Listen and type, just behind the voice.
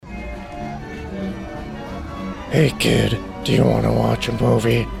Hey kid, do you want to watch a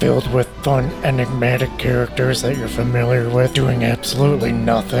movie filled with fun, enigmatic characters that you're familiar with doing absolutely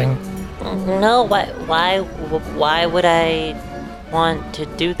nothing? No, why would I want to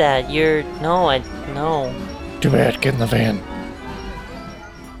do that? No. Too bad, get in the van.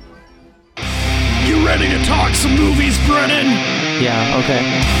 You ready to talk some movies, Brennan? Yeah, okay.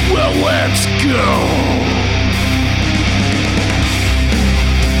 Well, let's go!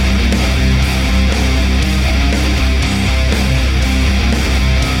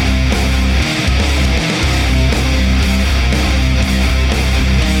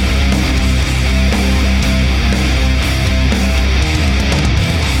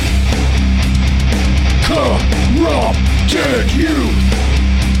 Corrupted youth!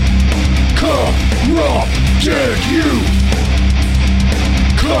 Corrupted youth!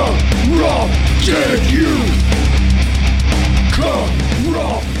 Corrupted youth!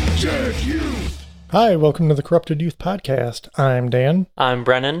 Corrupted youth! Hi, welcome to the Corrupted Youth Podcast. I'm Dan, I'm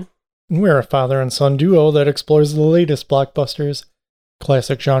Brennan. and we're a father and son duo that explores the latest blockbusters,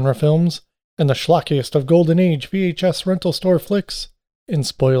 classic genre films, and the schlockiest of Golden Age VHS rental store flicks in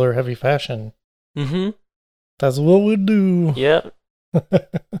spoiler-heavy fashion. Mm-hmm. That's what we do. Yep.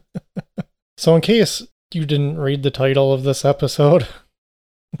 So in case you didn't read the title of this episode...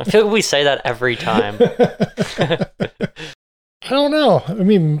 I feel like we say that every time. I don't know. I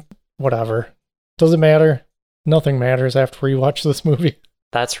mean, whatever. Doesn't matter. Nothing matters after we watch this movie.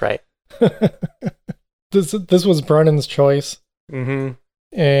 That's right. This was Brennan's choice. Mm-hmm.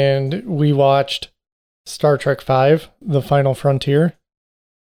 And we watched Star Trek V, The Final Frontier.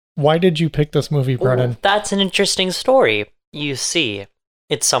 Why did you pick this movie, Brennan? Ooh, that's an interesting story. You see,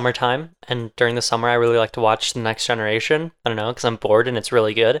 it's summertime, and during the summer I really like to watch The Next Generation. I don't know, because I'm bored and it's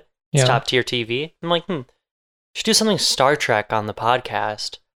really good. It's Yeah. top tier TV. I'm like, should do something Star Trek on the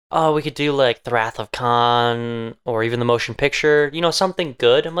podcast. Oh, we could do like The Wrath of Khan, or even the motion picture. Something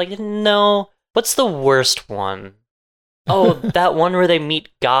good. I'm like, no. What's the worst one? Oh, that one where they meet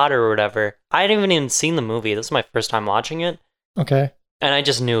God or whatever. I hadn't even seen the movie. This is my first time watching it. Okay. And I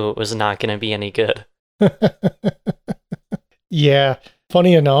just knew it was not going to be any good. Yeah.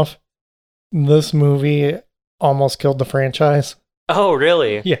 Funny enough, this movie almost killed the franchise. Oh,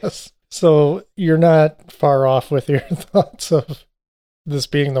 really? Yes. So you're not far off with your thoughts of this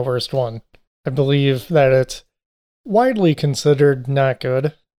being the worst one. I believe that it's widely considered not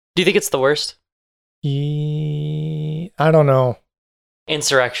good. Do you think it's the worst? I don't know.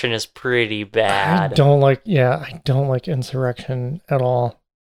 Insurrection is pretty bad. I don't like Insurrection at all.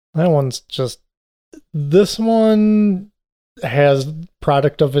 That one's just... This one has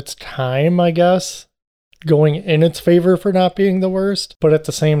product of its time, I guess, going in its favor for not being the worst. But at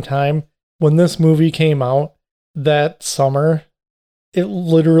the same time, when this movie came out that summer, it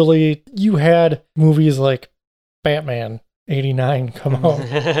literally... You had movies like Batman 89 come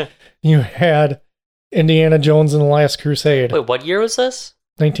out. You had Indiana Jones and the Last Crusade. Wait, what year was this?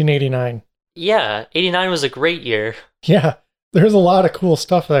 1989. Yeah, 89 was a great year. Yeah, there's a lot of cool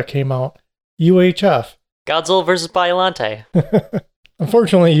stuff that came out. UHF. Godzilla vs. Biollante.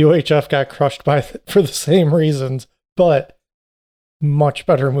 Unfortunately, UHF got crushed for the same reasons, but much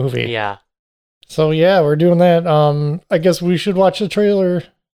better movie. Yeah. So yeah, we're doing that. I guess we should watch the trailer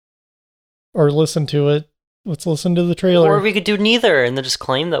or listen to it. Let's listen to the trailer. Or we could do neither and then just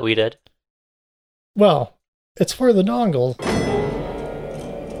claim that we did. Well, it's for the dongle.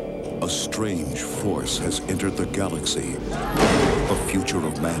 A strange force has entered the galaxy. The future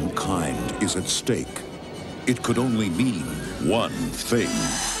of mankind is at stake. It could only mean one thing.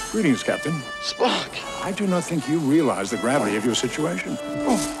 Greetings, Captain. Spock! I do not think you realize the gravity of your situation.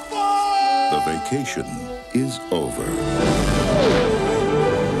 The vacation is over.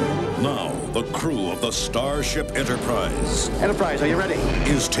 Now, the crew of the Starship Enterprise Enterprise, are you ready?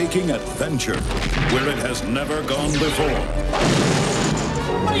 is taking adventure where it has never gone before.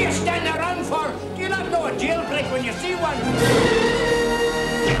 What are you standing around for? Do you not know a jailbreak when you see one?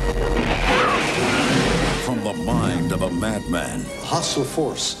 From the mind of a madman Hostile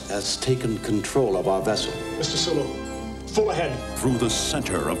force has taken control of our vessel. Mr. Sulu, full ahead. through the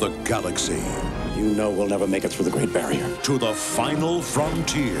center of the galaxy You know we'll never make it through the Great Barrier. to the final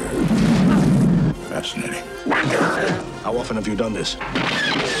frontier. Fascinating. How often have you done this?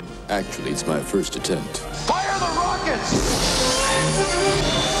 Actually, it's my first attempt. Fire the rockets!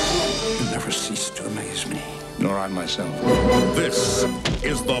 You never cease to amaze me. Nor I myself. This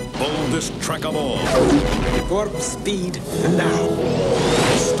is the boldest trek of all. Warp speed now.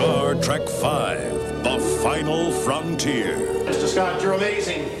 Star Trek V, The Final Frontier. Mr. Scott, you're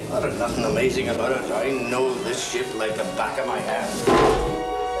amazing. There's nothing amazing about it. I know this ship like the back of my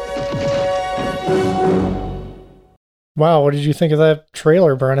hand. Wow, what did you think of that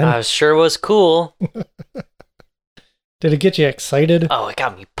trailer, Brennan? Sure was cool. Did it get you excited? Oh, it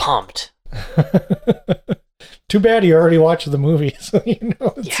got me pumped. Too bad you already watched the movie, so you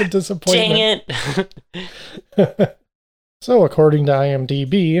know it's a disappointment. Dang it! So, according to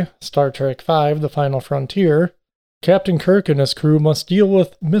IMDb, Star Trek V, The Final Frontier, Captain Kirk and his crew must deal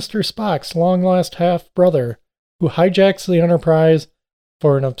with Mr. Spock's long-lost half-brother, who hijacks the Enterprise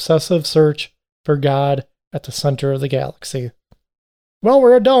for an obsessive search for God at the center of the galaxy. Well,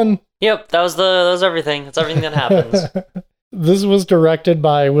 we're done. Yep, that was everything. That's everything that happens. This was directed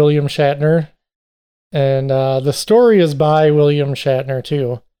by William Shatner, and the story is by William Shatner,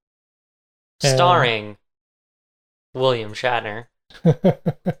 too. Starring William Shatner.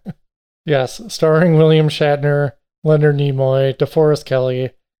 Yes, starring William Shatner, Leonard Nimoy, DeForest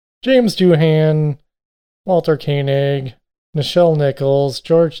Kelley, James Doohan, Walter Koenig, Nichelle Nichols,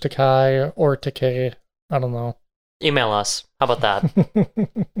 George Takei, or Takei. I don't know. Email us. How about that?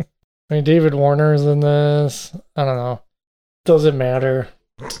 I mean, David Warner's in this. I don't know. Doesn't matter.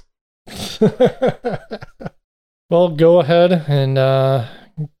 Well, go ahead and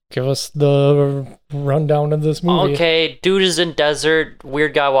give us the rundown of this movie. Okay, dude is in desert.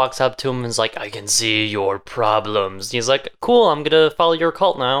 Weird guy walks up to him and is like, I can see your problems. And he's like, cool, I'm gonna follow your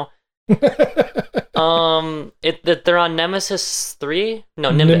cult now. They're on Nemesis 3?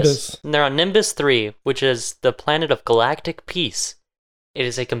 No, Nimbus. They're on Nimbus 3, which is the planet of galactic peace. It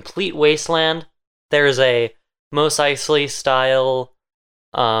is a complete wasteland. There is a Mos Eisley style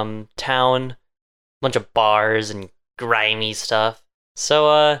town, bunch of bars and grimy stuff.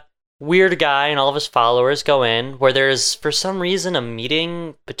 So weird guy and all of his followers go in, where there's for some reason a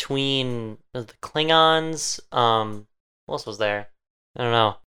meeting between the Klingons. What else was there? I don't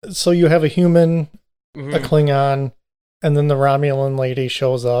know. So you have a human, a Klingon, and then the Romulan lady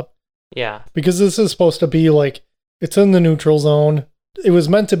shows up. Yeah. Because this is supposed to be like, it's in the neutral zone. It was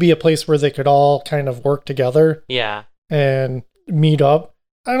meant to be a place where they could all kind of work together. Yeah. And meet up.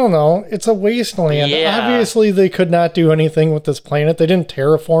 I don't know. It's a wasteland. Yeah. Obviously, they could not do anything with this planet. They didn't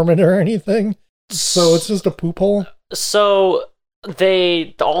terraform it or anything. So it's just a poop hole. So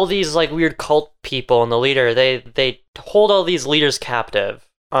all these like weird cult people and the leader, they hold all these leaders captive.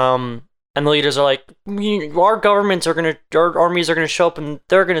 And the leaders are like, our armies are gonna show up and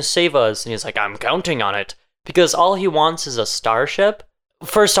they're gonna save us. And he's like, I'm counting on it. Because all he wants is a starship.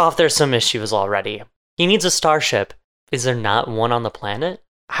 First off, there's some issues already. He needs a starship. Is there not one on the planet?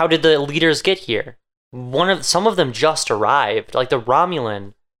 How did the leaders get here? Some of them just arrived. Like the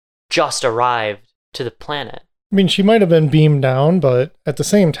Romulan just arrived to the planet. I mean, she might have been beamed down, but at the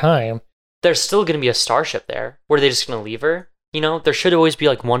same time, there's still going to be a starship there. Were they just going to leave her? You know, there should always be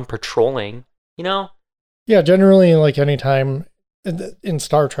like one patrolling, you know? Yeah, generally, like anytime in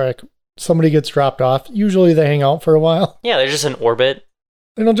Star Trek, somebody gets dropped off. Usually they hang out for a while. Yeah, they're just in orbit.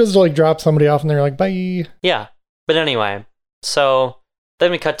 They don't just like drop somebody off and they're like, bye. Yeah. But anyway, so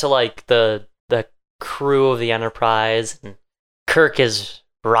then we cut to like the crew of the Enterprise, and Kirk is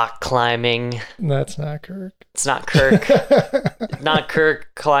rock climbing. That's not Kirk. It's not Kirk. Not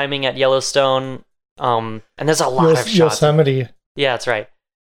Kirk climbing at Yellowstone. And there's a lot of shots. Yosemite. Yeah, that's right.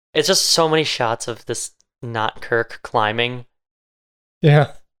 It's just so many shots of this not Kirk climbing.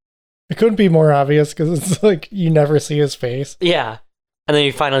 Yeah. It couldn't be more obvious because it's like you never see his face. Yeah. And then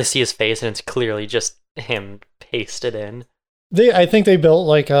you finally see his face and it's clearly just him pasted in. I think they built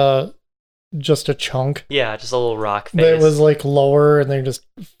like just a chunk. Yeah, just a little rock face. That was like lower and they just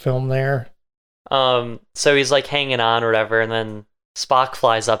filmed there. So he's like hanging on or whatever, and then Spock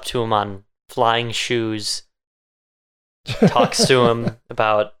flies up to him on flying shoes, talks to him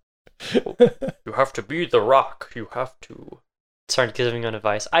about, you have to be the rock, you have to. Started giving him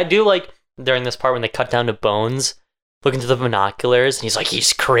advice. I do like during this part when they cut down to Bones, look into the binoculars, and he's like,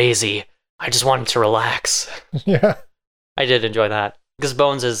 he's crazy. I just want him to relax. Yeah. I did enjoy that. Because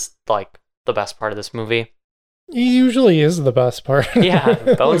Bones is, like, the best part of this movie. He usually is the best part. Yeah,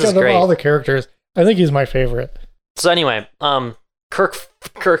 Bones is great. All the characters. I think he's my favorite. So anyway,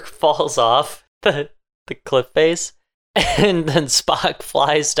 Kirk falls off the cliff face, and then Spock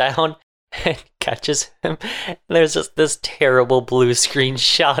flies down and catches him. And there's just this terrible blue screen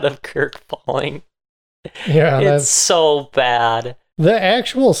shot of Kirk falling. Yeah, it's so bad. The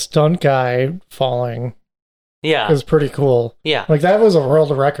actual stunt guy falling is pretty cool. Yeah. Like, that was a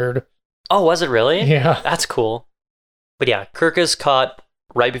world record. Oh, was it really? Yeah. That's cool. But yeah, Kirk is caught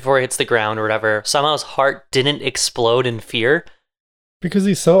right before he hits the ground or whatever. Somehow his heart didn't explode in fear. Because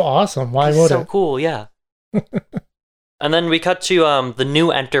he's so awesome. Why would it? He's so cool, yeah. And then we cut to the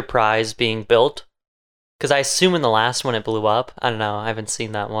new Enterprise being built. Because I assume in the last one it blew up. I don't know. I haven't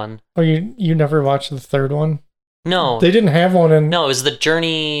seen that one. Oh, you never watched the third one? No. They didn't have one in No, it was the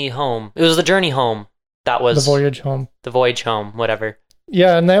Journey Home. It was the Journey Home. That was the Voyage Home. The Voyage Home, whatever.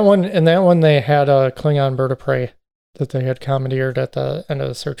 Yeah, in that one they had a Klingon bird of prey that they had commandeered at the end of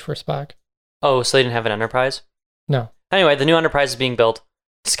the Search for Spock. Oh, so they didn't have an Enterprise? No. Anyway, the new Enterprise is being built.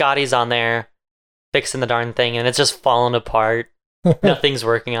 Scotty's on there, fixing the darn thing, and it's just falling apart. Nothing's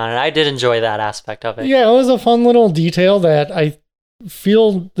working on it. I did enjoy that aspect of it. Yeah, it was a fun little detail that I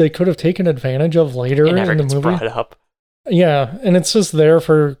feel they could have taken advantage of later It never in the gets movie. brought up. Yeah, and it's just there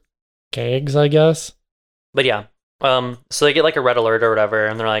for gags, I guess. But yeah, so they get like a red alert or whatever,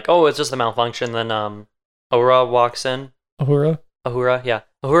 and they're like, "Oh, it's just a malfunction." Then Uhura walks in. Uhura, yeah.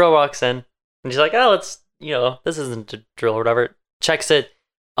 Uhura walks in, and she's like, "Oh, this isn't a drill or whatever." Checks it.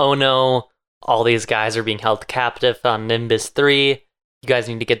 Oh no, all these guys are being held captive on Nimbus 3. You guys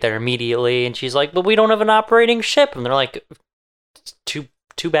need to get there immediately. And she's like, "But we don't have an operating ship." And they're like,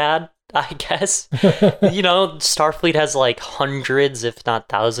 "Too bad, I guess." Starfleet has like hundreds, if not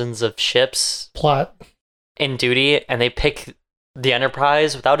thousands, of ships Plot. in duty, and they pick the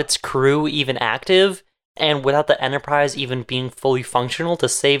Enterprise without its crew even active, and without the Enterprise even being fully functional to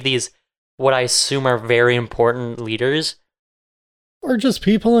save these, what I assume are very important leaders. Or just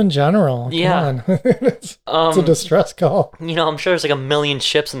people in general. Come on. It's a distress call. I'm sure there's like a million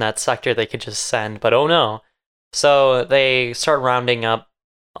ships in that sector they could just send, but oh no. So they start rounding up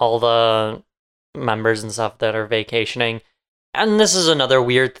all the members and stuff that are vacationing. And this is another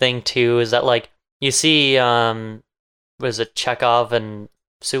weird thing too, is that like you see was it Chekhov and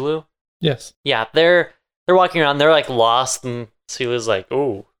Sulu? Yes. Yeah, they're walking around, they're like lost, and Sulu's like,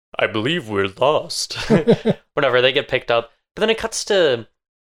 "Oh, I believe we're lost." Whatever, they get picked up. But then it cuts to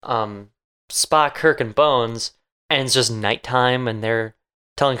Spock, Kirk, and Bones, and it's just nighttime, and they're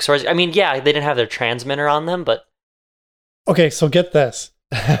telling stories. I mean, yeah, they didn't have their transmitter on them, but... Okay, so get this.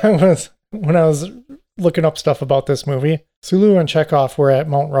 When I was looking up stuff about this movie, Sulu and Chekhov were at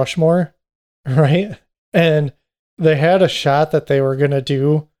Mount Rushmore, right? And they had a shot that they were going to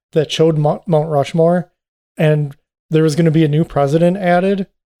do that showed Mount Rushmore, and there was going to be a new president added,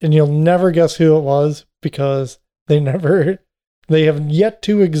 and you'll never guess who it was because they have yet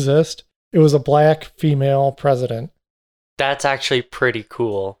to exist. It was a black female president. That's actually pretty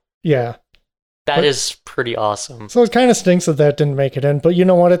cool. Yeah. That is pretty awesome. So it kind of stinks that didn't make it in, but you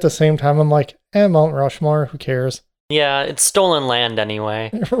know what? At the same time, I'm like, Mount Rushmore, who cares? Yeah, it's stolen land anyway.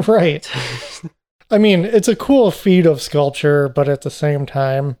 Right. I mean, it's a cool feat of sculpture, but at the same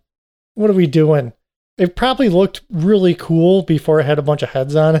time, what are we doing? It probably looked really cool before it had a bunch of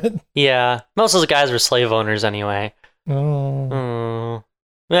heads on it. Yeah, most of those guys were slave owners anyway. Oh.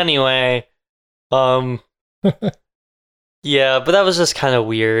 Anyway, yeah, but that was just kind of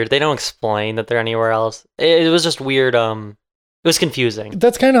weird. They don't explain that they're anywhere else. It was just weird. It was confusing.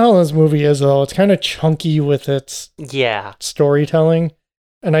 That's kind of how this movie is, though. It's kind of chunky with its storytelling.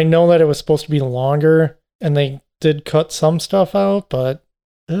 And I know that it was supposed to be longer, and they did cut some stuff out, but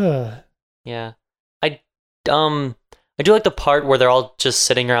yeah. I do like the part where they're all just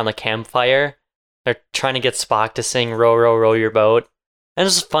sitting around the campfire. They're trying to get Spock to sing "Row, row, row your boat," and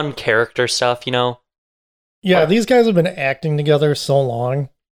it's just fun character stuff, Yeah, these guys have been acting together so long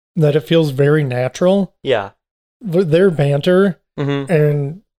that it feels very natural. Yeah. Their banter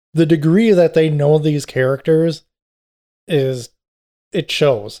and the degree that they know these characters it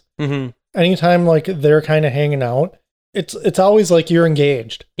shows. Anytime like they're kind of hanging out, it's always like you're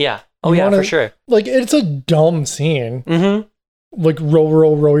engaged. Yeah. Oh, yeah, for sure. Like, it's a dumb scene. Like, row,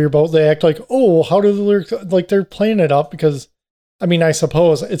 row, row your boat. They act like, oh, how do the lyrics... Like, they're playing it up because, I mean, I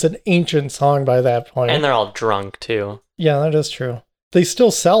suppose it's an ancient song by that point. And they're all drunk, too. Yeah, that is true. They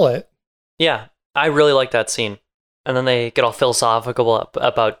still sell it. Yeah, I really like that scene. And then they get all philosophical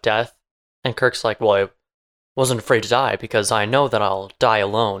about death. And Kirk's like, well, I wasn't afraid to die because I know that I'll die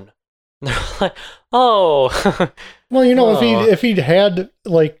alone. And they're like, oh. Well, if he'd had,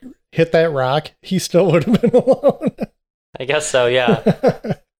 like... hit that rock, he still would have been alone. I guess so, yeah.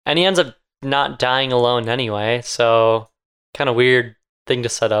 And he ends up not dying alone anyway, so kind of weird thing to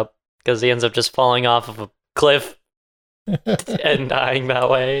set up because he ends up just falling off of a cliff and dying that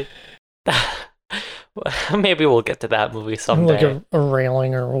way. Maybe we'll get to that movie someday. Like a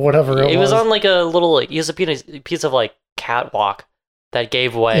railing or whatever it was. It was on like a little, he has a piece of like catwalk that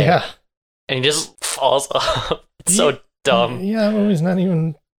gave way. Yeah. And he just falls off. It's so dumb. Yeah, that movie's not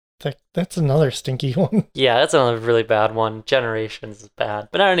even... That's another stinky one. Yeah, that's another really bad one. Generations is bad.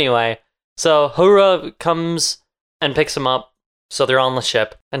 But anyway, so Uhura comes and picks him up. So they're on the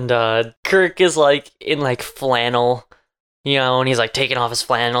ship. And Kirk is like in like flannel, and he's like taking off his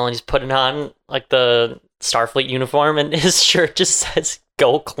flannel and he's putting on like the Starfleet uniform and his shirt just says,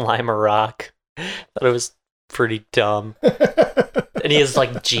 "Go climb a rock." Thought it was pretty dumb. And he has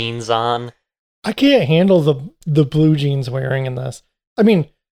like jeans on. I can't handle the blue jeans wearing in this. I mean,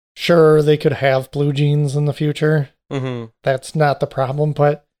 sure, they could have blue jeans in the future. Mm-hmm. That's not the problem,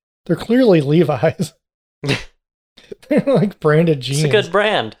 but they're clearly Levi's. They're like branded jeans. It's a good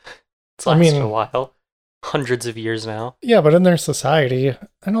brand. It's lasted a while. Hundreds of years now. Yeah, but in their society,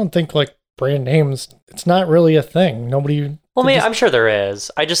 I don't think like brand names, it's not really a thing. Nobody... Well, I'm sure there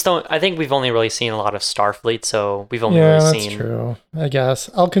is. I just don't... I think we've only really seen a lot of Starfleet, so we've only really seen... Yeah, that's true. I guess.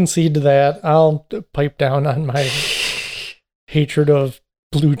 I'll concede to that. I'll pipe down on my hatred of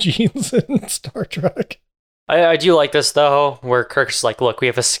blue jeans in Star Trek. I do like this, though, where Kirk's like, look, we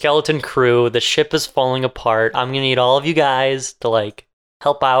have a skeleton crew. The ship is falling apart. I'm going to need all of you guys to, like,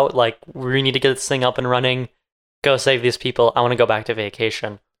 help out. Like, we need to get this thing up and running. Go save these people. I want to go back to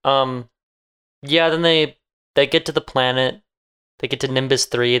vacation. Yeah, then they get to the planet. They get to Nimbus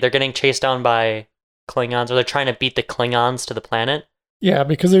 3. They're getting chased down by Klingons, or they're trying to beat the Klingons to the planet. Yeah,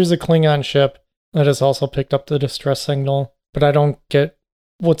 because there's a Klingon ship that has also picked up the distress signal. But I don't get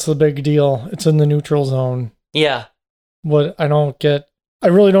what's the big deal. It's in the neutral zone. Yeah. What I don't get... I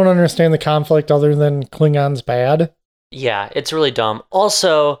really don't understand the conflict other than Klingons bad. Yeah, it's really dumb.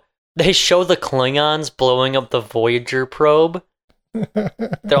 Also, they show the Klingons blowing up the Voyager probe.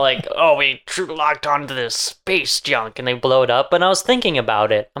 They're like, oh, we locked onto this space junk, and they blow it up. And I was thinking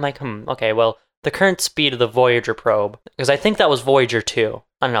about it. I'm like, okay, well, the current speed of the Voyager probe, because I think that was Voyager 2.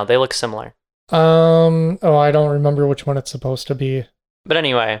 I don't know, they look similar. Oh, I don't remember which one it's supposed to be. But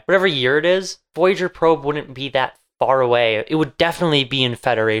anyway, whatever year it is, Voyager probe wouldn't be that far away. It would definitely be in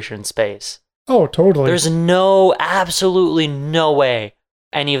Federation space. Oh, totally. There's absolutely no way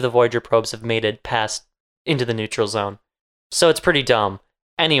any of the Voyager probes have made it past into the neutral zone. So it's pretty dumb.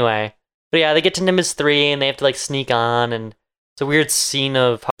 Anyway, but yeah, they get to Nimbus 3 and they have to like sneak on, and it's a weird scene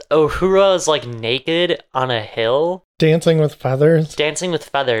of Uhura is like naked on a hill. Dancing with feathers. Dancing with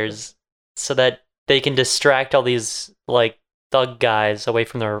feathers so that they can distract all these like thug guys away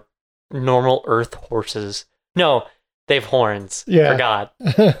from their normal Earth horses. No, they have horns. Yeah. Forgot.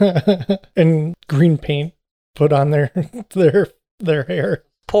 And green paint put on their hair.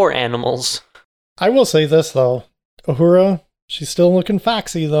 Poor animals. I will say this though. Uhura, she's still looking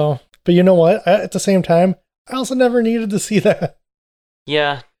foxy though. But you know what? At the same time, I also never needed to see that.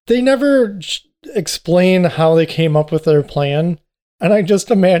 Yeah. They never explain how they came up with their plan. And I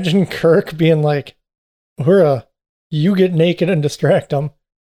just imagine Kirk being like, Uhura, you get naked and distract them.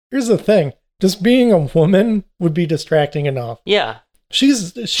 Here's the thing. Just being a woman would be distracting enough. Yeah.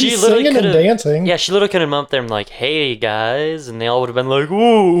 She's singing and dancing. Yeah, she literally could have come up there and like, hey guys, and they all would have been like,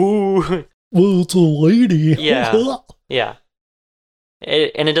 ooh. Well, it's a lady. Yeah. Yeah.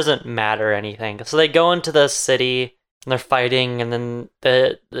 And it doesn't matter anything. So they go into the city and they're fighting, and then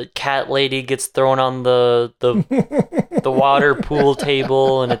the cat lady gets thrown on the water pool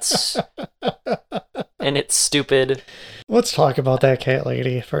table, and it's stupid. Let's talk about that cat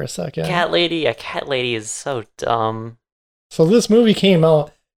lady for a second. Cat lady is so dumb. So this movie came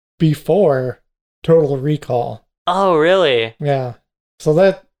out before Total Recall. Oh, really? Yeah. So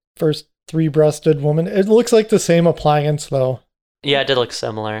that first three-breasted woman, it looks like the same appliance though. Yeah, it did look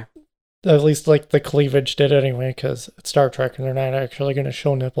similar. At least like the cleavage did anyway, because it's Star Trek and they're not actually going to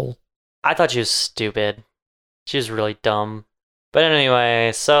show nipple. I thought she was stupid. She was really dumb. But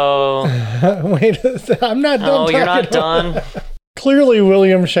anyway, so... Wait, I'm not done. Oh, you're not done? Clearly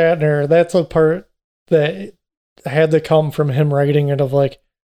William Shatner, that's a part that had to come from him writing it of like,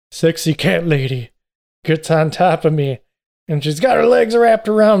 sexy cat lady gets on top of me and she's got her legs wrapped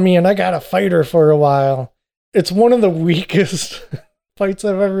around me and I gotta fight her for a while. It's one of the weakest fights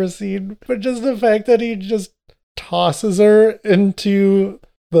I've ever seen, but just the fact that he just tosses her into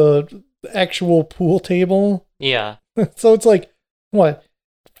the actual pool table. Yeah. So it's like, what,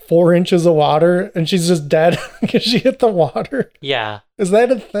 4 inches of water and she's just dead because she hit the water? Yeah. Is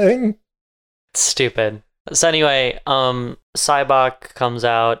that a thing? It's stupid. So anyway, Cybok comes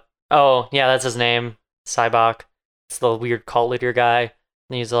out. Oh, yeah, that's his name. Cybok. It's the weird cult leader guy.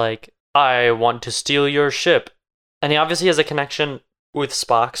 And he's like, I want to steal your ship. And he obviously has a connection with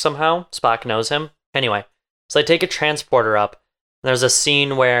Spock somehow. Spock knows him. Anyway, so they take a transporter up. There's a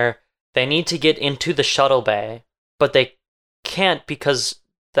scene where they need to get into the shuttle bay, but they can't because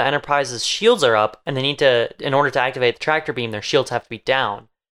the Enterprise's shields are up, and they need to, in order to activate the tractor beam, their shields have to be down.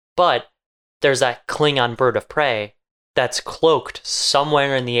 But there's that Klingon bird of prey that's cloaked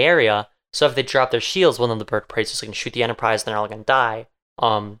somewhere in the area, so if they drop their shields, well, then the bird of prey is just going to shoot the Enterprise, and they're all going to die.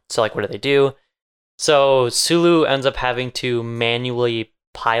 So like, what do? So Sulu ends up having to manually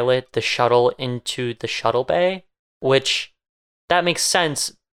pilot the shuttle into the shuttle bay, which that makes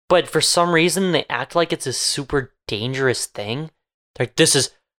sense, but for some reason they act like it's a super dangerous thing. Like, this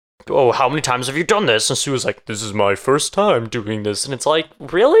is, oh, how many times have you done this? And Sulu's like, this is my first time doing this. And it's like,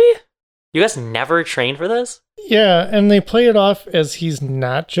 really? You guys never trained for this? Yeah, and they play it off as he's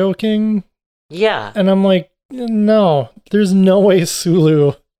not joking. Yeah. And I'm like, no, there's no way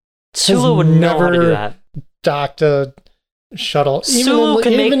Sulu Sulu would know how to do that. Docked a shuttle. Sulu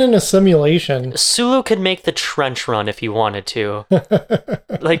even in a simulation. Sulu could make the trench run if he wanted to.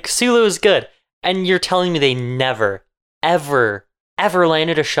 Like, Sulu is good. And you're telling me they never, ever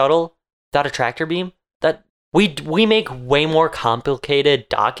landed a shuttle without a tractor beam? That we make way more complicated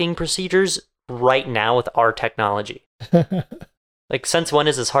docking procedures right now with our technology. Like, since when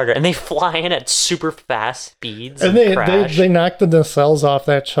is this harder? And they fly in at super fast speeds and they knock the nacelles off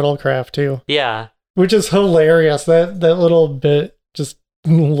that shuttlecraft too. Yeah. Which is hilarious. That little bit just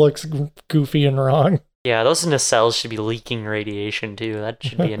looks goofy and wrong. Yeah, those nacelles should be leaking radiation too. That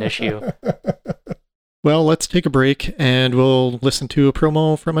should be an issue. Well, let's take a break and we'll listen to a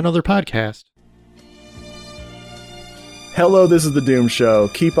promo from another podcast. Hello, this is The Doom Show.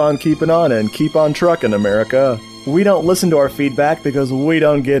 Keep on keeping on and keep on trucking, America. We don't listen to our feedback because we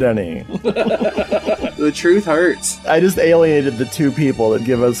don't get any. The truth hurts. I just alienated the two people that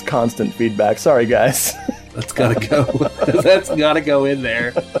give us constant feedback. Sorry, guys. That's gotta go. That's gotta go in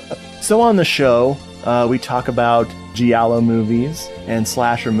there. So on the show, we talk about giallo movies and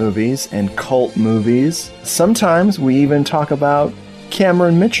slasher movies and cult movies. Sometimes we even talk about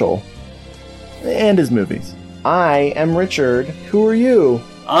Cameron Mitchell and his movies. I am Richard. Who are you?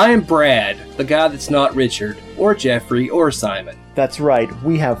 I am Brad, the guy that's not Richard, or Jeffrey, or Simon. That's right,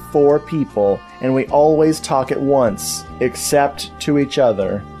 we have 4 people, and we always talk at once, except to each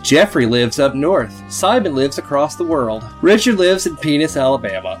other. Jeffrey lives up north. Simon lives across the world. Richard lives in Penis,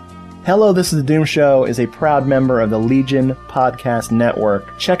 Alabama. Hello, This is The Doom Show is a proud member of the Legion Podcast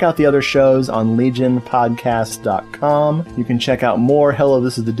Network. Check out the other shows on legionpodcast.com. You can check out more Hello,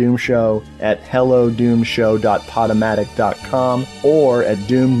 This is The Doom Show at hellodoomshow.podomatic.com or at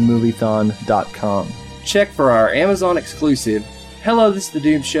doomedmoviethon.com. Check for our Amazon exclusive Hello, This is The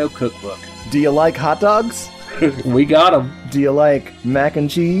Doom Show cookbook. Do you like hot dogs? We got them. Do you like mac and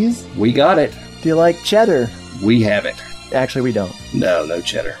cheese? We got it. Do you like cheddar? We have it. Actually, we don't. No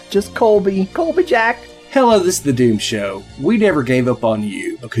cheddar. Just Colby. Colby Jack. Hello, this is The Doom Show. We never gave up on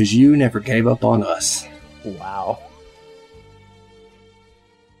you because you never gave up on us. Wow.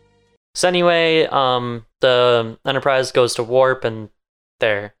 So anyway, the Enterprise goes to warp and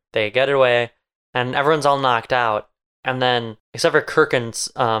they get it away and everyone's all knocked out. And then, except for Kirk and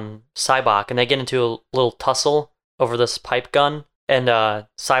Sybok, and they get into a little tussle over this pipe gun. And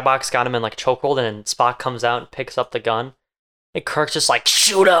Sybok's got him in like a chokehold, and then Spock comes out and picks up the gun. And Kirk's just like,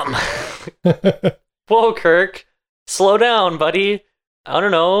 shoot him! Whoa, Kirk, slow down, buddy. I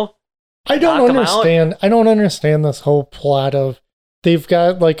don't know. I don't understand this whole plot of they've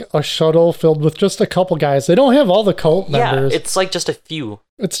got like a shuttle filled with just a couple guys. They don't have all the cult members. Yeah, it's like just a few.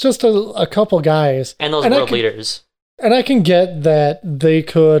 It's just a couple guys. And those world leaders. And I can get that they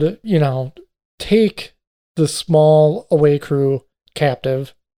could, take the small away crew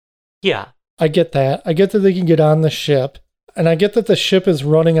captive. Yeah. I get that. I get that they can get on the ship. And I get that the ship is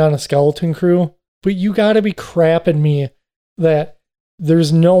running on a skeleton crew. But you gotta be crapping me that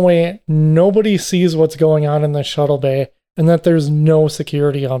there's no way nobody sees what's going on in the shuttle bay and that there's no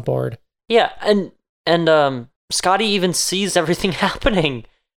security on board. Yeah, and Scotty even sees everything happening.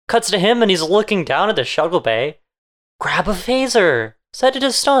 Cuts to him and he's looking down at the shuttle bay. Grab a phaser. Set it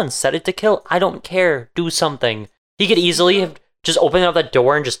to stun. Set it to kill. I don't care. Do something. He could easily have just opened up that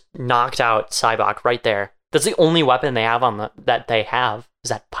door and just knocked out Sybok right there. That's the only weapon they have that they have is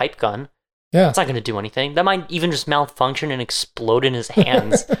that pipe gun. Yeah. It's not going to do anything. That might even just malfunction and explode in his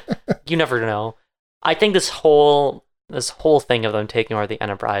hands. You never know. I think this whole thing of them taking over the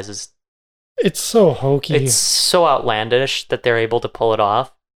Enterprise is... It's so hokey. It's so outlandish that they're able to pull it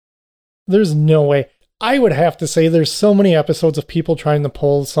off. There's no way. I would have to say there's so many episodes of people trying to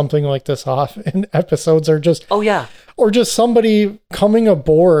pull something like this off, and episodes are just... Oh, yeah. Or just somebody coming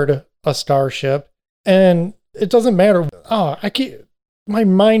aboard a starship, and it doesn't matter. Oh, my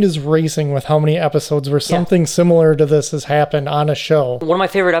mind is racing with how many episodes where something similar to this has happened on a show. One of my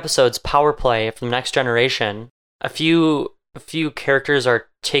favorite episodes, Power Play from Next Generation. A few characters are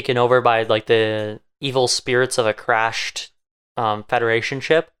taken over by like the evil spirits of a crashed Federation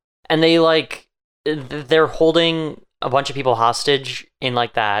ship, and they're holding a bunch of people hostage in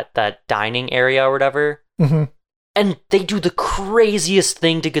like that dining area or whatever. Mm-hmm. And they do the craziest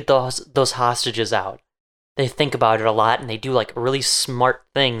thing to get those hostages out. They think about it a lot and they do like really smart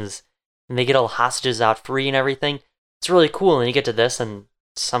things. And they get all the hostages out free and everything. It's really cool. And you get to this and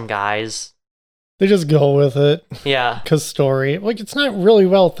some guys. They just go with it. Yeah. Because story. Like, it's not really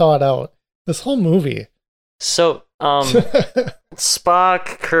well thought out. This whole movie. So,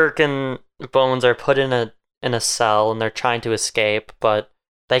 Spock, Kirk, and Bones are put in a cell, and they're trying to escape, but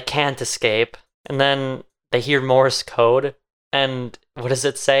they can't escape. And then they hear Morse code, and what does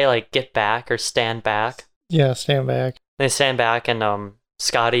it say? Like, get back or stand back? Yeah, stand back. They stand back, and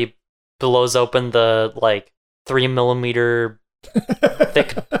Scotty blows open the, like, 3mm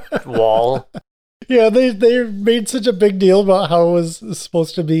thick wall. Yeah, they made such a big deal about how it was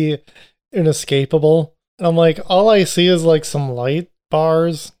supposed to be inescapable. And I'm like, all I see is like some light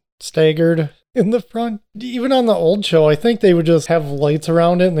bars staggered in the front. Even on the old show, I think they would just have lights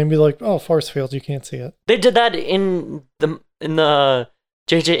around it and they'd be like, oh, force field, you can't see it. They did that in the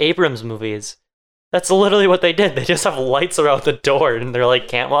J.J. Abrams movies. That's literally what they did. They just have lights around the door and they're like,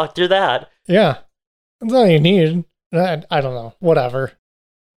 can't walk through that. Yeah, that's all you need. I don't know, whatever.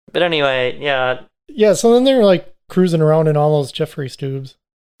 But anyway, yeah. Yeah, so then they're like cruising around in all those Jeffries tubes.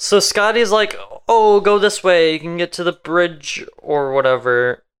 So Scotty's like, oh, go this way, you can get to the bridge or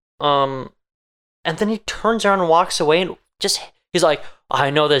whatever. And then he turns around and walks away and he's like, I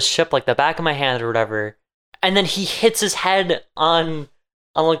know this ship like the back of my hand or whatever. And then he hits his head on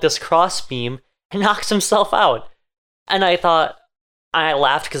like this crossbeam and knocks himself out. And I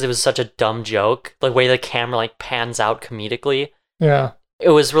laughed because it was such a dumb joke. The way the camera like pans out comedically. Yeah. It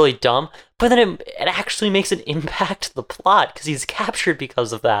was really dumb, but then it actually makes an impact to the plot because he's captured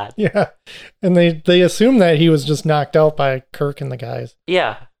because of that. Yeah, and they assume that he was just knocked out by Kirk and the guys.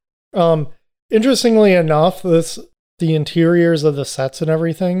 Yeah. Interestingly enough, the interiors of the sets and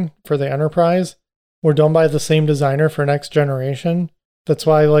everything for the Enterprise were done by the same designer for Next Generation. That's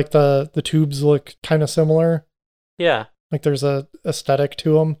why like the tubes look kind of similar. Yeah. Like there's a aesthetic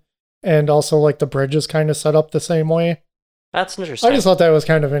to them, and also like the bridge is kind of set up the same way. That's interesting. I just thought that was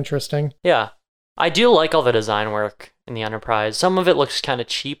kind of interesting. Yeah. I do like all the design work in the Enterprise. Some of it looks kind of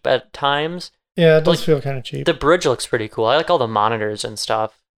cheap at times. Yeah, it does feel kind of cheap. The bridge looks pretty cool. I like all the monitors and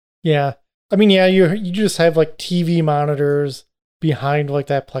stuff. Yeah. I mean, yeah, you just have like TV monitors behind like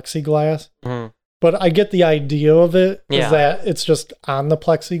that plexiglass. Mm-hmm. But I get the idea of it is Yeah. that it's just on the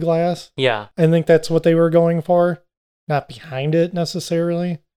plexiglass. Yeah. I think that's what they were going for, not behind it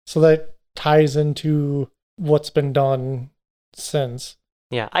necessarily. So that ties into what's been done since.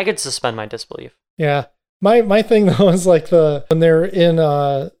 Yeah, I could suspend my disbelief. Yeah. My thing though is like when they're in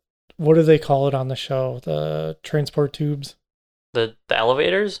what do they call it on the show? The transport tubes. The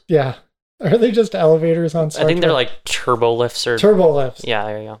elevators? Yeah. Are they just elevators on Star I think Trek? they're like turbo lifts or turbo lifts. Yeah,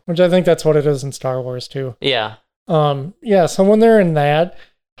 there you go. Which I think that's what it is in Star Wars too. Yeah. Yeah, so when they're in that,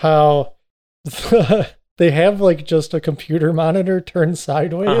 how they have like just a computer monitor turned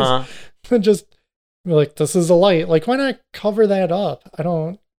sideways. And just like, this is a light. Like, why not cover that up? I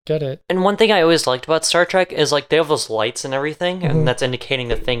don't get it. And one thing I always liked about Star Trek is like they have those lights and everything, and that's indicating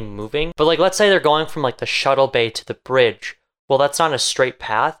the thing moving. But like, let's say they're going from like the shuttle bay to the bridge. Well, that's not a straight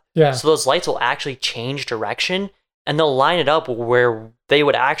path. Yeah. So those lights will actually change direction, and they'll line it up where they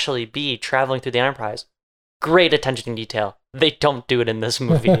would actually be traveling through the Enterprise. Great attention to detail. They don't do it in this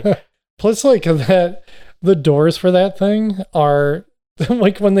movie. Plus, like that, the doors for that thing are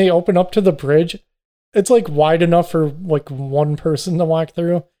like when they open up to the bridge, it's like wide enough for like one person to walk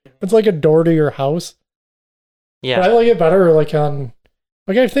through. It's like a door to your house. Yeah. But I like it better like on,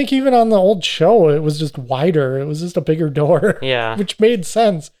 like I think even on the old show, it was just wider. It was just a bigger door. Yeah. Which made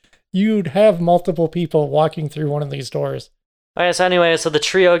sense. You'd have multiple people walking through one of these doors. Okay, so anyway, so the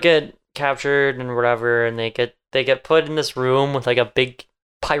trio get captured and whatever, and they get put in this room with like a big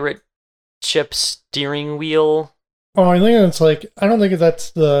pirate ship steering wheel. Oh, I think it's like, I don't think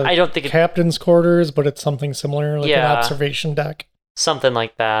that's the I don't think captain's quarters, but it's something similar, like an observation deck. Something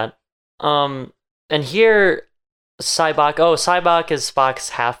like that. And here, Sybok is Spock's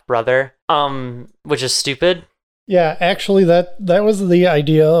half brother, which is stupid. Yeah, actually, that was the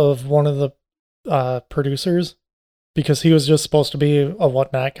idea of one of the producers, because he was just supposed to be a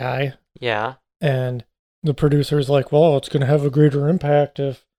whatnot guy. Yeah. And the producer's like, well, it's going to have a greater impact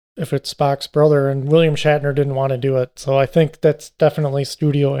if it's Spock's brother, and William Shatner didn't want to do it. So I think that's definitely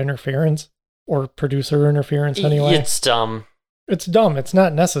studio interference, or producer interference anyway. It's dumb. It's dumb. It's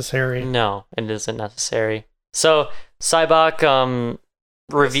not necessary. No, it isn't necessary. So Sybok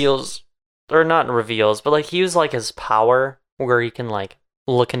reveals, or not reveals, but like he used like his power where he can like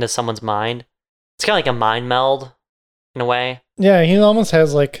look into someone's mind. It's kind of like a mind meld in a way. Yeah, he almost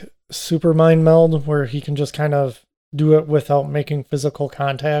has like super mind meld where he can just kind of do it without making physical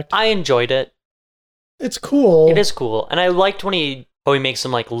contact. I enjoyed it. It's cool. It is cool. And I liked when he makes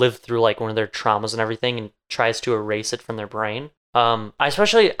them like live through like one of their traumas and everything and tries to erase it from their brain.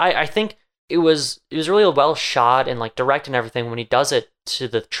 I think it was really well shot and like direct and everything when he does it to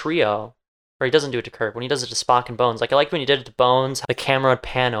the trio, or he doesn't do it to Kirk, when he does it to Spock and Bones. Like I liked when he did it to Bones, the camera would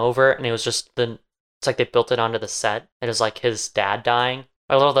pan over and it was just it's like they built it onto the set. It was like his dad dying.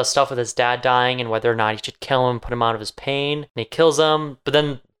 I love that stuff with his dad dying and whether or not he should kill him, put him out of his pain, and he kills him, but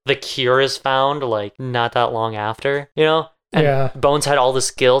then the cure is found like not that long after, you know? And Yeah. Bones had all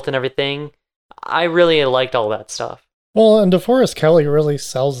this guilt and everything. I really liked all that stuff. Well, and DeForest Kelly really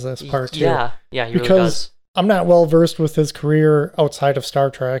sells this part too. Yeah, he really because does. I'm not well versed with his career outside of Star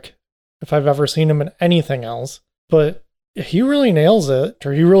Trek, if I've ever seen him in anything else, but he really nails it,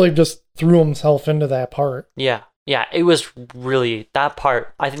 or he really just threw himself into that part. Yeah, it was really, that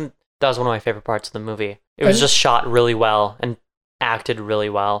part, I think that was one of my favorite parts of the movie. It was just shot really well and acted really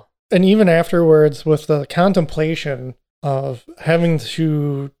well. And even afterwards, with the contemplation of having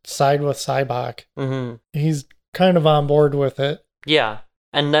to side with Sybok, he's kind of on board with it. Yeah,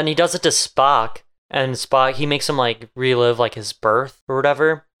 and then he does it to Spock, and Spock, he makes him like relive like his birth or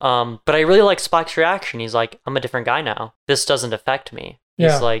whatever. But I really like Spock's reaction. He's like, I'm a different guy now. This doesn't affect me.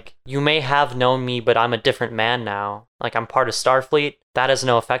 Yeah. He's like, you may have known me, but I'm a different man now. Like, I'm part of Starfleet. That has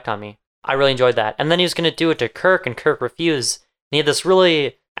no effect on me. I really enjoyed that. And then he was going to do it to Kirk, and Kirk refused. And he had this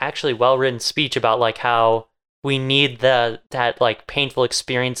really, actually well-written speech about, like, how we need that like, painful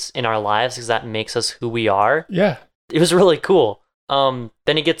experience in our lives because that makes us who we are. Yeah. It was really cool. Then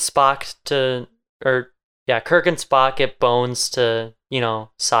he gets Kirk and Spock get Bones to,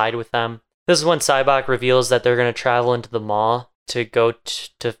 side with them. This is when Sybok reveals that they're going to travel into the mall to go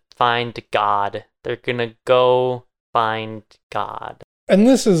to find God. They're going to go find God. And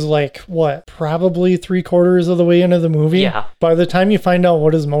this is like, what, probably 3/4 of the way into the movie? Yeah. By the time you find out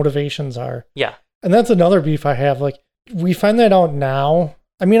what his motivations are. Yeah. And that's another beef I have. Like, we find that out now.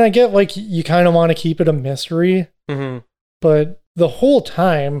 I mean, I get, like, you kind of want to keep it a mystery. Mm-hmm. But the whole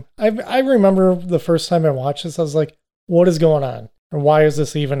time, I remember the first time I watched this, I was like, what is going on? And why is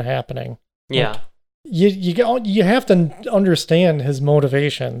this even happening? Yeah. Like, you have to understand his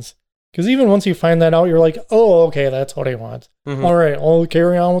motivations. Because even once you find that out, you're like, oh, okay, that's what he wants. Mm-hmm. All right, I'll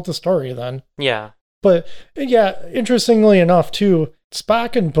carry on with the story then. Yeah. But yeah, interestingly enough, too,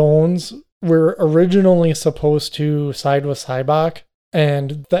 Spock and Bones were originally supposed to side with Sybok,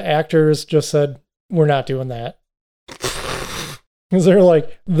 and the actors just said, we're not doing that. Because they're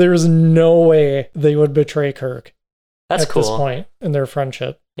like, there's no way they would betray Kirk. That's cool. At this point in their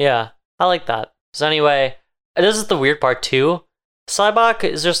friendship. Yeah, I like that. So anyway, this is the weird part too. Sybok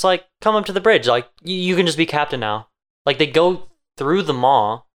is just like, come up to the bridge. Like, you can just be captain now. Like, they go through the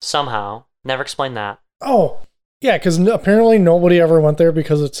mall somehow. Never explained that. Oh, yeah, because apparently nobody ever went there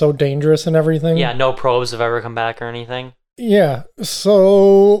because it's so dangerous and everything. Yeah, no probes have ever come back or anything. Yeah,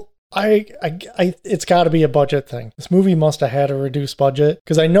 so it's got to be a budget thing. This movie must have had a reduced budget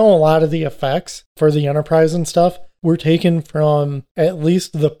because I know a lot of the effects for the Enterprise and stuff were taken from at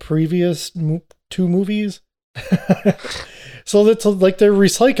least the previous 2 movies. So it's like they're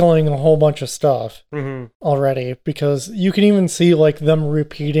recycling a whole bunch of stuff already, because you can even see like them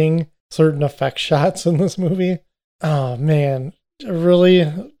repeating certain effect shots in this movie. Oh man, really?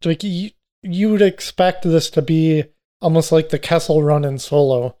 Like you would expect this to be almost like the Kessel Run in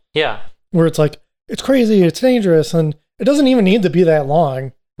Solo. Yeah. Where it's like, it's crazy, it's dangerous, and it doesn't even need to be that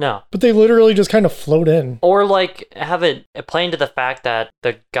long. No. But they literally just kind of float in. Or like have it play into the fact that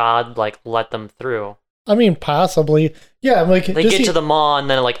the god like let them through. I mean, possibly. Yeah, like they get to the mall and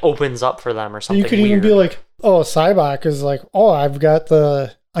then it like opens up for them or something. You could weird. even be like, oh, Sybok is like, oh,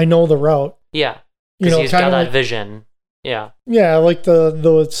 I know the route. Yeah. Because he's got that vision. Yeah. Yeah, like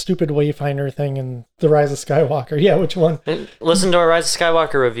the stupid Wayfinder thing in The Rise of Skywalker. Yeah, which one? Listen to our Rise of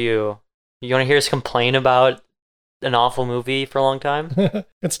Skywalker review. You want to hear us complain about an awful movie for a long time?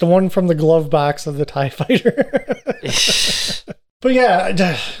 It's the one from the glove box of the TIE Fighter. But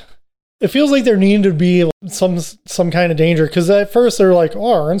yeah, it feels like there needed to be some kind of danger, because at first they're like,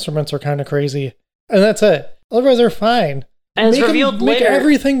 oh, our instruments are kind of crazy, and that's it. Otherwise they're fine. And it's revealed later. Make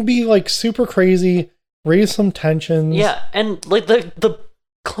everything be like super crazy, raise some tensions. Yeah, and like the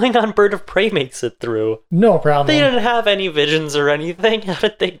Klingon bird of prey makes it through. No problem. They didn't have any visions or anything. How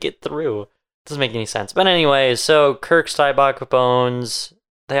did they get through? Doesn't make any sense. But anyway, so Kirk, Sybok, Bones,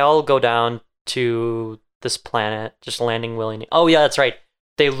 they all go down to this planet, just landing willingly. Oh yeah, that's right.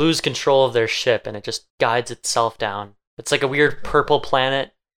 They lose control of their ship and it just guides itself down. It's like a weird purple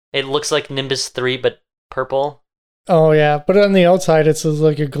planet. It looks like Nimbus 3, but purple. Oh yeah, but on the outside it's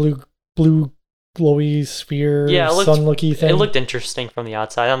like a blue glowy sphere, sun-looky thing. It looked interesting from the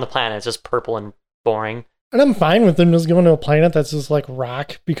outside. On the planet, it's just purple and boring. And I'm fine with them just going to a planet that's just like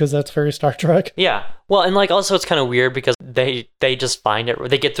rock because that's very Star Trek. Yeah. Well, and like also it's kind of weird because they just find it.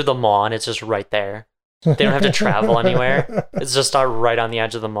 They get through the maw and it's just right there. They don't have to travel anywhere. It's just right on the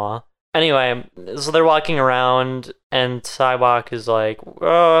edge of the maw. Anyway, so they're walking around and Sybok is like,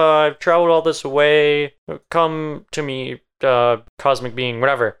 I've traveled all this way. Come to me, cosmic being,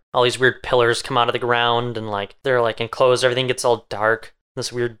 whatever. All these weird pillars come out of the ground and like they're like enclosed. Everything gets all dark.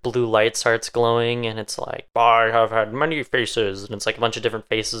 This weird blue light starts glowing and it's like, I have had many faces. And it's like a bunch of different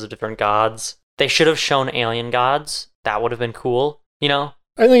faces of different gods. They should have shown alien gods. That would have been cool, you know?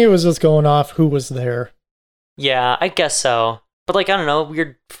 I think it was just going off who was there. Yeah, I guess so. But like, I don't know,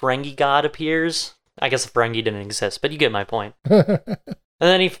 weird Ferengi god appears. I guess the Ferengi didn't exist, but you get my point. And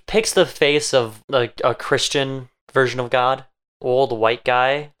then he picks the face of like a Christian version of God. Old white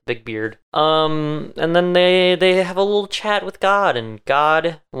guy, big beard. And then they have a little chat with God, and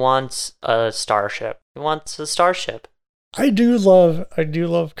God wants a starship. He wants a starship. I do love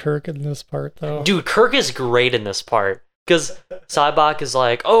Kirk in this part though. Dude, Kirk is great in this part because Sybok is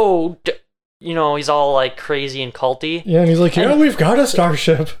like, he's all like crazy and culty. Yeah, and he's like, we've got a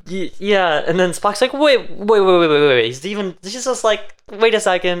starship. Yeah, and then Spock's like, wait. He's just like, wait a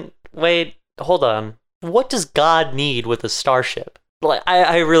second, hold on. What does God need with a starship? Like,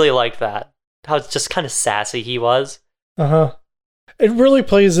 I really like that. How it's just kind of sassy he was. Uh-huh. It really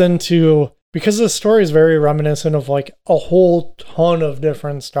plays into, because the story is very reminiscent of like a whole ton of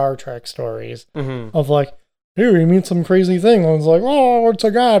different Star Trek stories. Mm-hmm. Of like, here you meet some crazy thing. One's like, it's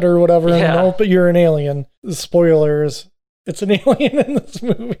a god or whatever. And no, but you're an alien. Spoilers. It's an alien in this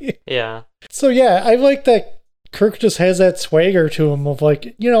movie. Yeah. So yeah, I like that Kirk just has that swagger to him of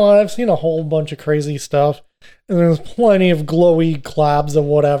like, I've seen a whole bunch of crazy stuff. And there's plenty of glowy globs of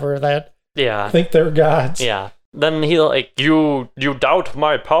whatever that think they're gods. Yeah. Then he like, you doubt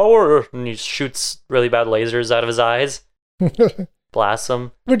my power? And he shoots really bad lasers out of his eyes. Blasts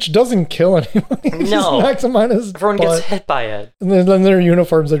them. Which doesn't kill anyone. He just knocks them on his Everyone butt. gets hit by it. And then their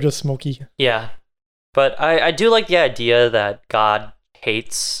uniforms are just smoky. Yeah. But I do like the idea that God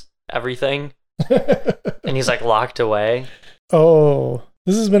hates everything. And he's like locked away. Oh,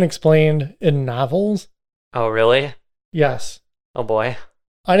 this has been explained in novels. Oh, really? Yes. Oh, boy.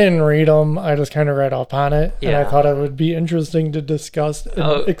 I didn't read them. I just kind of read up on it. Yeah. And I thought it would be interesting to discuss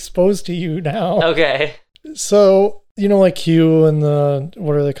and expose to you now. Okay. So, like Q and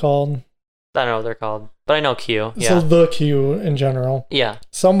what are they called? I don't know what they're called, but I know Q. Yeah. So the Q in general. Yeah.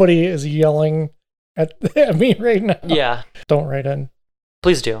 Somebody is yelling at me right now. Yeah. Don't write in.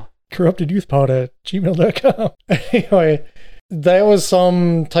 Please do. corruptedyouthpod@gmail.com. Anyway, that was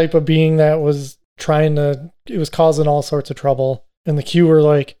some type of being that was it was causing all sorts of trouble. And the Q were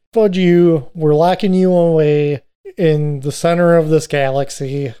like, fudge you, we're locking you away in the center of this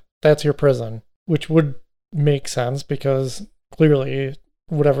galaxy. That's your prison. Which would make sense because clearly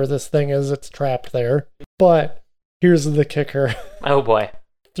whatever this thing is, it's trapped there. But here's the kicker. Oh boy.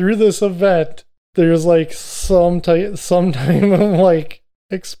 Through this event, there's like some type of like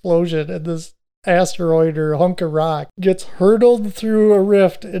explosion, and this asteroid or hunk of rock gets hurtled through a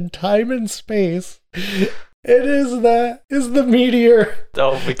rift in time and space. It is the meteor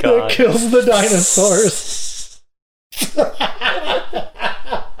that kills the dinosaurs.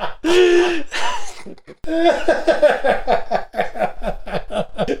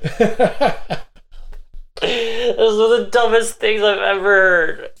 Those are the dumbest things I've ever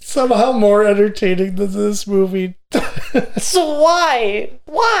heard. Somehow more entertaining than this movie. So why?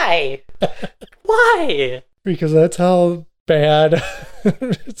 Why? Because that's how bad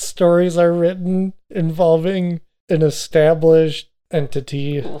stories are written involving an established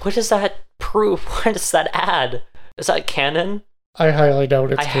entity. What does that prove? What does that add? Is that canon? I highly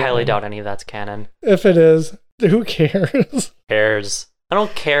doubt it's canon. highly doubt any of that's canon. If it is, who cares? I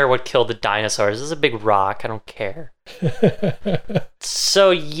don't care what killed the dinosaurs. This is a big rock. I don't care.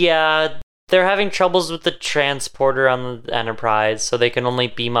 So yeah, they're having troubles with the transporter on the Enterprise, so they can only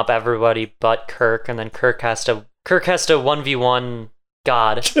beam up everybody but Kirk, and then Kirk has to 1v1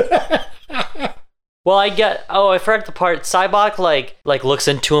 God. Well, I forgot the part. Sybok like looks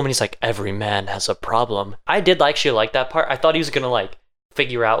into him and he's like, every man has a problem. I did actually like that part. I thought he was gonna like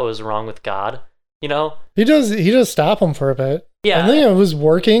figure out what was wrong with God. He does stop him for a bit. Yeah. I think it was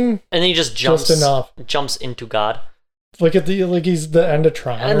working. And then he just jumps into God. Like he's the end of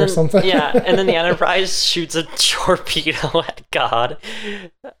Tron or something. Yeah, and then the Enterprise shoots a torpedo at God.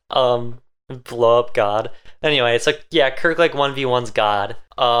 Blow up God. Anyway, it's like, yeah, Kirk like 1v1's God.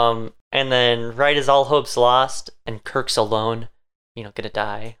 And then right as all hope's lost and Kirk's alone, gonna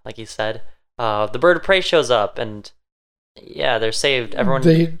die, like he said, the Bird of Prey shows up and Yeah, they're saved. Everyone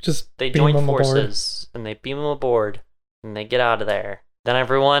They they beam join them aboard. forces and they beam them aboard and they get out of there. Then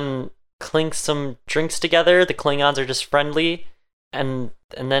everyone clinks some drinks together. The Klingons are just friendly, and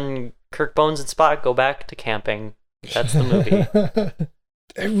then Kirk, Bones, and Spock go back to camping. That's the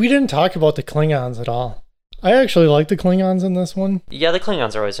movie. We didn't talk about the Klingons at all. I actually like the Klingons in this one. Yeah, the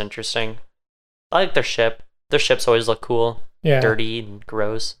Klingons are always interesting. I like their ship. Their ships always look cool. Yeah. Dirty and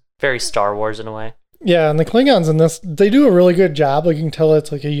gross. Very Star Wars in a way. Yeah, and the Klingons in this, they do a really good job. Like, you can tell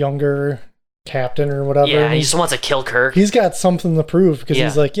it's like a younger captain or whatever. Yeah, and he just wants to kill Kirk. He's got something to prove because Yeah.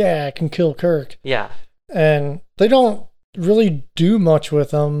 he's like, yeah, I can kill Kirk. Yeah. And they don't really do much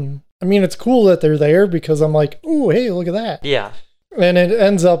with them. I mean, it's cool that they're there because I'm like, ooh, hey, look at that. Yeah. And it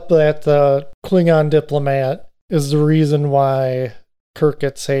ends up that the Klingon diplomat is the reason why Kirk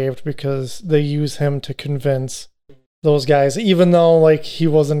gets saved, because they use him to convince those guys, even though like he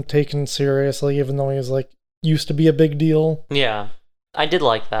wasn't taken seriously, even though he was like used to be a big deal. Yeah. I did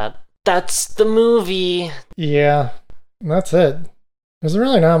like that. That's the movie. Yeah, and that's it. There's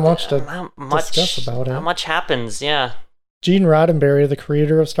really not much to Not discuss about it. Not much happens, yeah. Gene Roddenberry, the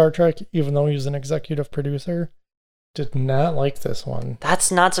creator of Star Trek, even though he was an executive producer, did not like this one.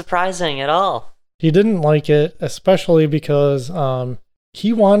 That's not surprising at all. He didn't like it, especially because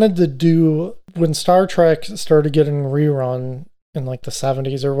he wanted to do, when Star Trek started getting rerun in like the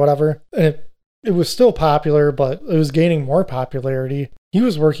 70s or whatever, and it was still popular, but it was gaining more popularity. He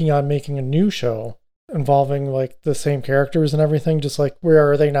was working on making a new show involving like the same characters and everything, just like,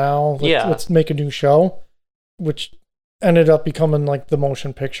 where are they now? Let's make a new show, which ended up becoming like the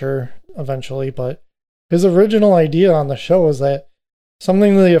motion picture eventually. But his original idea on the show was that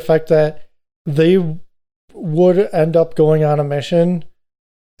something to the effect that they would end up going on a mission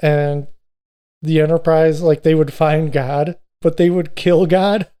and the Enterprise, like, they would find God, but they would kill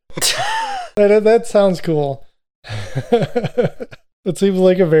God. That sounds cool. It seems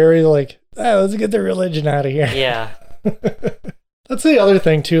like a very, like, let's get the religion out of here. Yeah. That's the other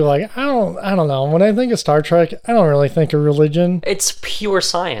thing, too. Like, I don't know. When I think of Star Trek, I don't really think of religion. It's pure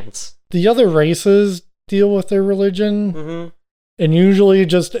science. The other races deal with their religion, and usually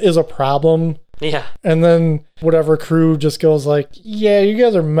just is a problem. Yeah. And then whatever crew just goes like, yeah, you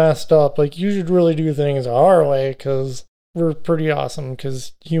guys are messed up. Like, you should really do things our way because we're pretty awesome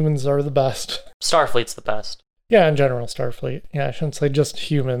because humans are the best. Starfleet's the best. Yeah, in general, Starfleet. Yeah, I shouldn't say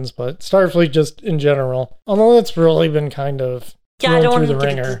just humans, but Starfleet just in general. Although it's really been kind of thrown through the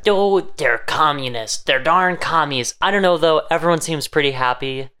ringer. Oh, they're communists. They're darn commies. I don't know, though. Everyone seems pretty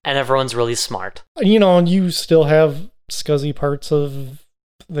happy, and everyone's really smart. You know, and you still have scuzzy parts of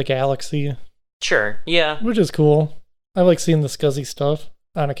the galaxy. Sure, yeah. Which is cool. I like seeing the scuzzy stuff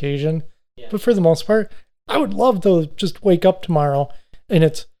on occasion. Yeah. But for the most part, I would love to just wake up tomorrow and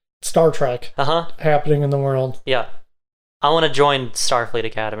it's Star Trek happening in the world. Yeah. I want to join Starfleet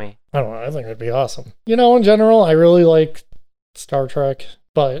Academy. I don't know. I think it'd be awesome. You know, in general, I really like Star Trek,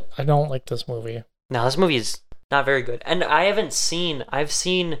 but I don't like this movie. No, this movie is not very good. And I've seen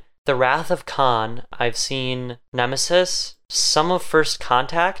The Wrath of Khan, I've seen Nemesis, some of First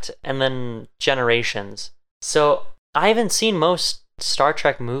Contact, and then Generations. So I haven't seen most Star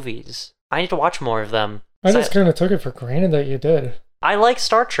Trek movies. I need to watch more of them. I just kind of took it for granted that you did. I like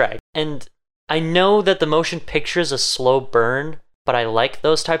Star Trek, and I know that the motion picture is a slow burn, but I like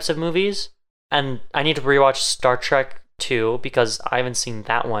those types of movies, and I need to rewatch Star Trek 2 because I haven't seen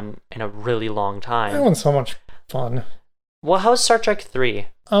that one in a really long time. That one's so much fun. Well, how's Star Trek 3?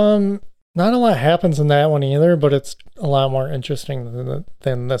 Not a lot happens in that one either, but it's a lot more interesting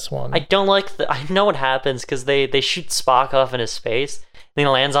than this one. I don't like I know what happens because they shoot Spock off into space, and he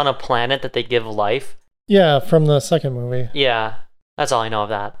lands on a planet that they give life. Yeah, from the second movie. Yeah. That's all I know of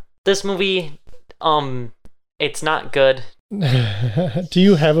that. This movie, it's not good. Do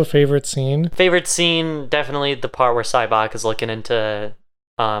you have a favorite scene? Favorite scene, definitely the part where Sybok is looking into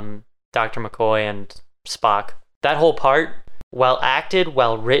Dr. McCoy and Spock. That whole part, well acted,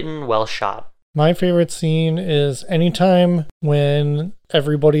 well written, well shot. My favorite scene is anytime when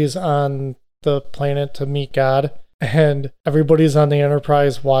everybody's on the planet to meet God and everybody's on the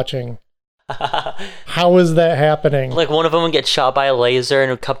Enterprise watching. How is that happening? Like one of them would get shot by a laser and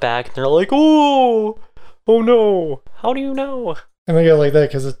it would cut back and they're like, oh no, how do you know? And they go like that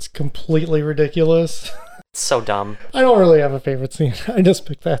because it's completely ridiculous. It's so dumb. I don't really have a favorite scene. I just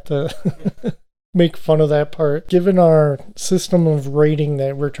picked that to make fun of that part, given our system of rating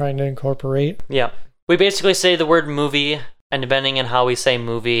that we're trying to incorporate. Yeah. We basically say the word movie, and depending on how we say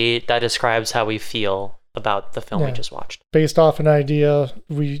movie, that describes how we feel about the film we just watched. Based off an idea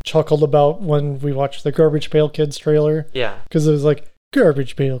we chuckled about when we watched the Garbage Pail Kids trailer. Yeah. Because it was like,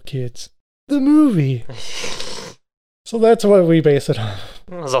 Garbage Pail Kids, the movie. So that's what we base it on.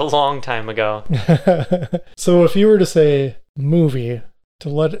 It was a long time ago. So if you were to say movie to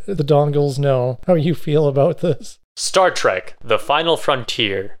let the dongles know how you feel about this. Star Trek, The Final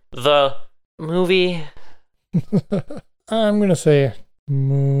Frontier. The movie. I'm going to say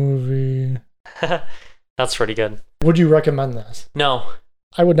movie. That's pretty good. Would you recommend this? No.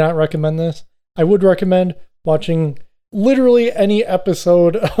 I would not recommend this. I would recommend watching literally any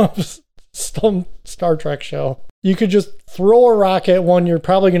episode of some Star Trek show. You could just throw a rock at one. You're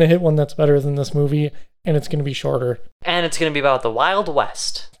probably going to hit one that's better than this movie, and it's going to be shorter. And it's going to be about the Wild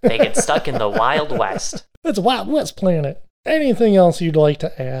West. They get stuck in the Wild West. It's a Wild West planet. Anything else you'd like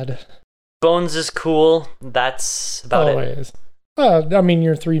to add? Bones is cool. That's about it. I mean,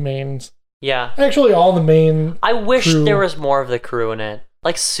 your three mains. Yeah. Actually, all the main I wish crew. there was more of the crew in it.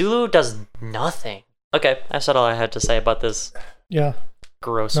 Like, Sulu does nothing. Okay, I said all I had to say about this. Yeah.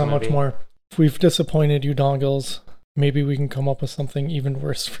 Gross Not movie. much more. If we've disappointed you, dongles, maybe we can come up with something even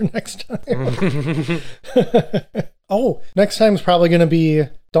worse for next time. Oh, next time's probably going to be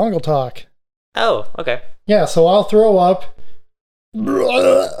dongle talk. Oh, okay. Yeah, so I'll throw up a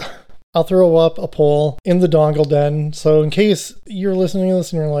poll in the dongle den. So in case you're listening to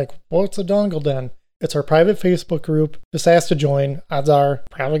this and you're like, what's a dongle den? It's our private Facebook group. Just ask to join. Odds are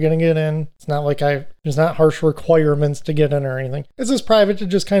probably going to get in. It's not like there's not harsh requirements to get in or anything. It's just private to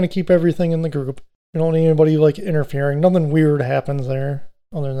just kind of keep everything in the group. You don't need anybody like interfering. Nothing weird happens there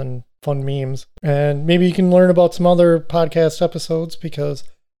other than fun memes. And maybe you can learn about some other podcast episodes because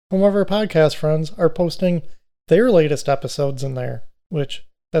some of our podcast friends are posting their latest episodes in there, which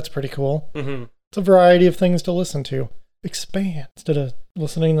that's pretty cool. Mm-hmm. It's a variety of things to listen to. Expand instead of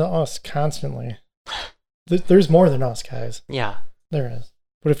listening to us constantly. There's more than us, guys. Yeah. There is.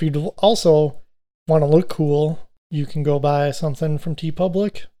 But if you also want to look cool, you can go buy something from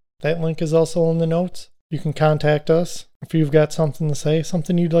TeePublic. That link is also in the notes. You can contact us if you've got something to say,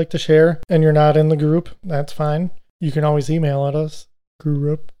 something you'd like to share, and you're not in the group. That's fine. You can always email at us.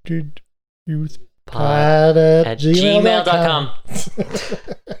 corruptedyouthpod@gmail.com.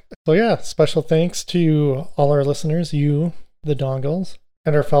 So yeah, special thanks to all our listeners, you, the dongles,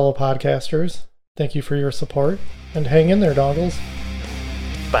 and our fellow podcasters. Thank you for your support, and hang in there, dongles.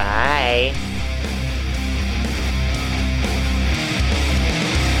 Bye.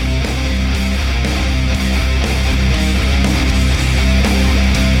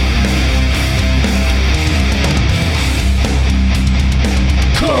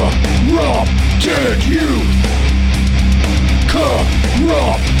 Corrupted youth!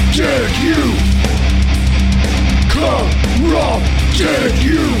 Corrupted youth! Corrupted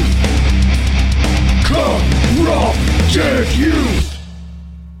youth! Corrupted youth!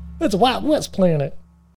 It's a Wild West planet.